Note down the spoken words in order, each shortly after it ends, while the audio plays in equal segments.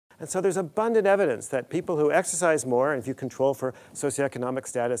And so there's abundant evidence that people who exercise more, and if you control for socioeconomic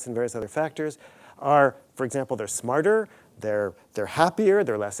status and various other factors, are, for example, they're smarter, they're happier,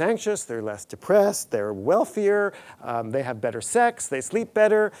 they're less anxious, they're less depressed, they're wealthier, they have better sex, they sleep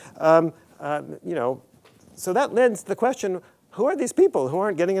better. You know, so that lends to the question, who are these people who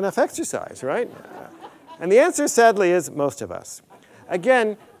aren't getting enough exercise, right? And the answer, sadly, is most of us.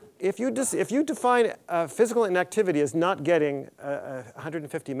 Again, if you define physical inactivity as not getting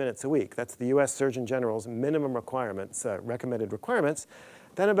 150 minutes a week, that's the US Surgeon General's minimum requirements, recommended requirements,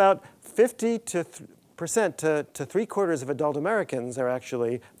 then about 50% to 3/4 of adult Americans are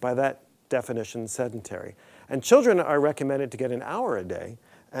actually, by that definition, sedentary. And children are recommended to get an hour a day,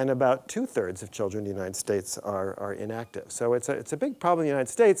 and about 2/3 of children in the United States are inactive. So it's a big problem in the United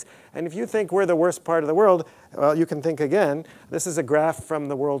States. And if you think we're the worst part of the world, well, you can think again. This is a graph from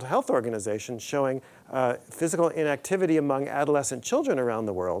the World Health Organization showing physical inactivity among adolescent children around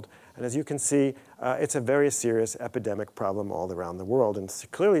the world. And as you can see, it's a very serious epidemic problem all around the world, and it's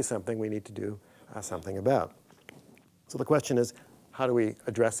clearly something we need to do something about. So the question is, how do we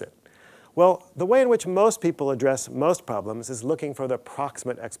address it? Well, the way in which most people address most problems is looking for the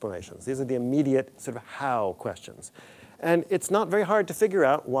proximate explanations. These are the immediate sort of how questions. And it's not very hard to figure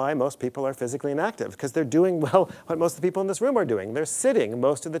out why most people are physically inactive, because they're doing, well, what most of the people in this room are doing. They're sitting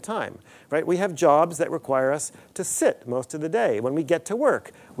most of the time, right? We have jobs that require us to sit most of the day. When we get to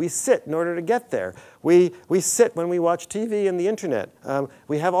work, we sit in order to get there. We sit when we watch TV and the internet.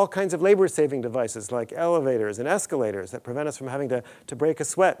 We have all kinds of labor-saving devices like elevators and escalators that prevent us from having to break a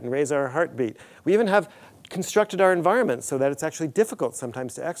sweat and raise our heartbeat. We even have constructed our environment so that it's actually difficult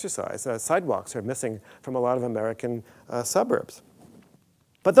sometimes to exercise. Sidewalks are missing from a lot of American suburbs.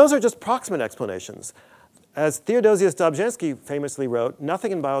 But those are just proximate explanations. As Theodosius Dobzhansky famously wrote,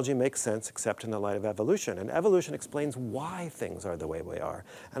 nothing in biology makes sense except in the light of evolution. And evolution explains why things are the way we are.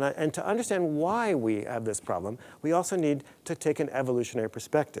 And to understand why we have this problem, we also need to take an evolutionary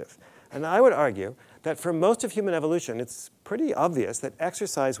perspective. And I would argue that for most of human evolution, it's pretty obvious that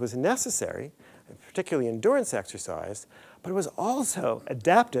exercise was necessary, particularly endurance exercise, but it was also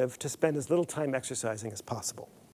adaptive to spend as little time exercising as possible.